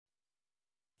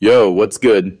Yo, what's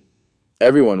good?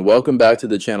 Everyone, welcome back to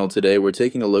the channel. Today we're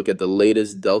taking a look at the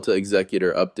latest Delta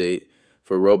Executor update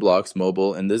for Roblox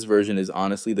Mobile, and this version is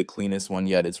honestly the cleanest one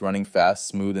yet. It's running fast,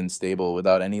 smooth, and stable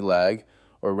without any lag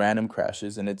or random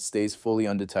crashes, and it stays fully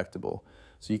undetectable.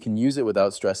 So you can use it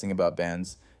without stressing about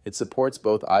bans. It supports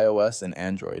both iOS and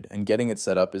Android, and getting it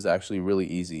set up is actually really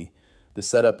easy. The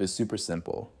setup is super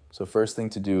simple. So first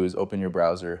thing to do is open your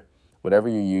browser. Whatever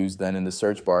you use, then in the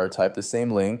search bar, type the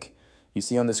same link you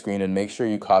see on the screen and make sure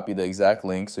you copy the exact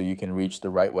link so you can reach the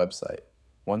right website.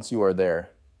 Once you are there,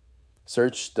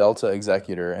 search Delta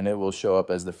Executor and it will show up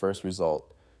as the first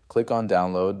result. Click on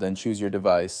download, then choose your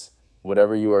device,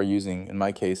 whatever you are using. In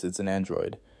my case, it's an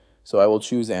Android. So I will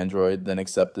choose Android, then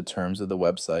accept the terms of the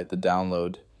website, the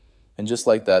download. And just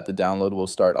like that, the download will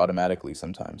start automatically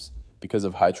sometimes because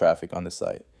of high traffic on the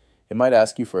site. It might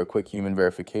ask you for a quick human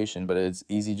verification, but it's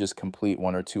easy. Just complete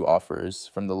one or two offers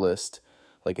from the list,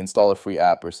 like install a free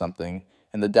app or something,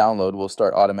 and the download will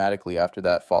start automatically after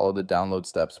that. Follow the download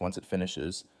steps once it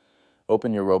finishes.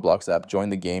 Open your Roblox app, join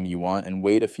the game you want, and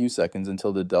wait a few seconds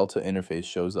until the Delta interface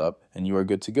shows up, and you are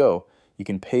good to go. You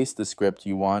can paste the script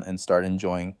you want and start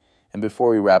enjoying. And before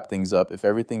we wrap things up, if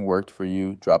everything worked for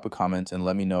you, drop a comment and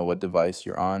let me know what device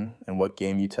you're on and what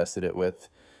game you tested it with.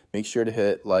 Make sure to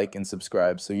hit like and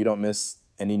subscribe so you don't miss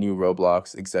any new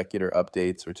Roblox Executor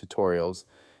updates or tutorials,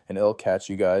 and it'll catch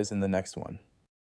you guys in the next one.